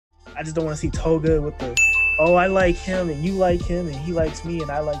I just don't want to see Toga with the, oh, I like him and you like him and he likes me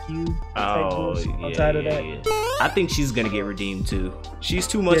and I like you. Oh yeah, I'm tired of that. Yeah. I think she's gonna get redeemed too. She's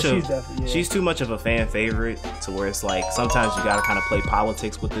too much she's too much of a fan favorite to where it's like sometimes you gotta kind of play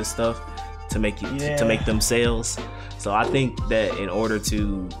politics with this stuff to make you to make them sales. So I think that in order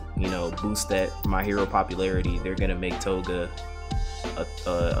to, you know, boost that My Hero popularity, they're gonna make Toga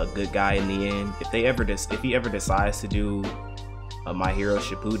a good guy in the end. If he ever decides to do a My Hero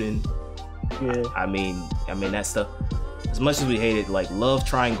Shippuden, I mean that stuff. As much as we hate it, like love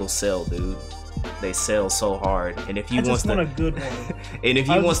triangles sell, dude. They sell so hard. And if he wants to, a good one. And if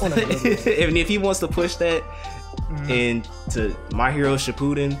he wants to, and if he wants to push that into My Hero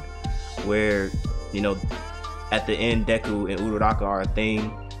Shippuden, where, you know, at the end Deku and Uraraka are a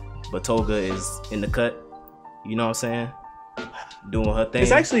thing, but Toga is in the cut. You know what I'm saying? Doing her thing.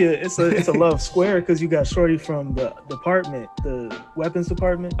 It's actually it's a love square because you got Shorty from the department, the weapons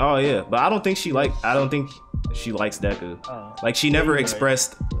department. Oh yeah, but I don't think she likes Deku. Like she never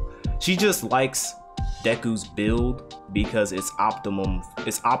expressed. She just likes Deku's build because it's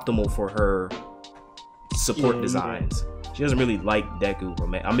optimal for her support designs. She doesn't really like Deku.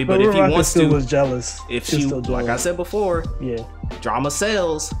 I mean, but if he wants to, was jealous. If she, like I said before, drama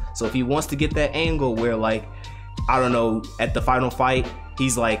sells. So if he wants to get that angle where, like, I don't know, at the final fight,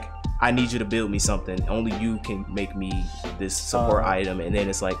 he's like, I need you to build me something. Only you can make me this support item. And then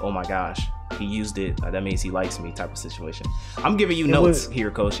it's like, oh my gosh, he used it. That means he likes me type of situation. I'm giving you notes here,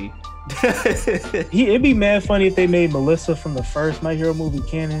 Hirokoshi. It'd be mad funny if they made Melissa from the first My Hero movie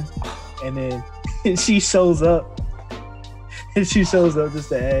canon. And then she shows up. And she shows up just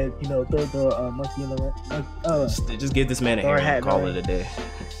to add, you know, throw a monkey in the just give this man a hair and call it a day.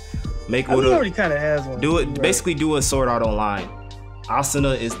 Make he already kind of has one. Do it. Basically, do a Sword Art Online.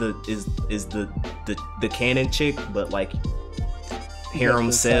 Asuna is the canon chick, but like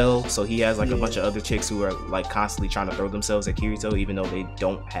harem cell. So he has like a bunch of other chicks who are like constantly trying to throw themselves at Kirito, even though they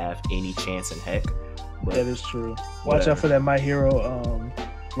don't have any chance in heck. But that is true. Watch out for that My Hero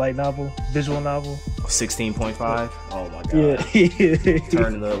light novel, visual novel. 16.5. Oh my god. Yeah.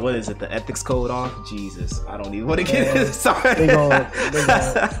 Turning the, what is it, the ethics code off? Jesus, I don't even want to get it. Sorry. They go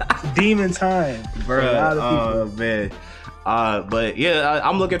demon time. Bruh. Oh man. But yeah,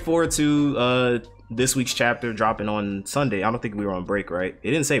 I'm looking forward to this week's chapter dropping on Sunday. I don't think we were on break, right?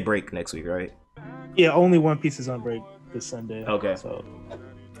 It didn't say break next week, right? Yeah, only One Piece is on break this Sunday. Okay. So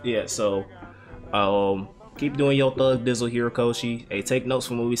yeah, so keep doing your thug dizzle, Hirokoshi. Hey, take notes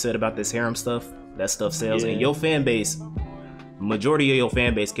from what we said about this harem stuff. That stuff sells, and your fan base, majority of your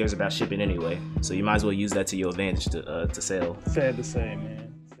fan base cares about shipping anyway. So you might as well use that to your advantage to sell. Sad to say,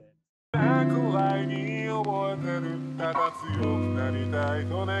 man.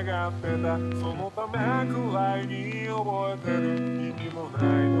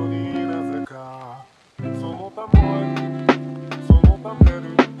 Sad.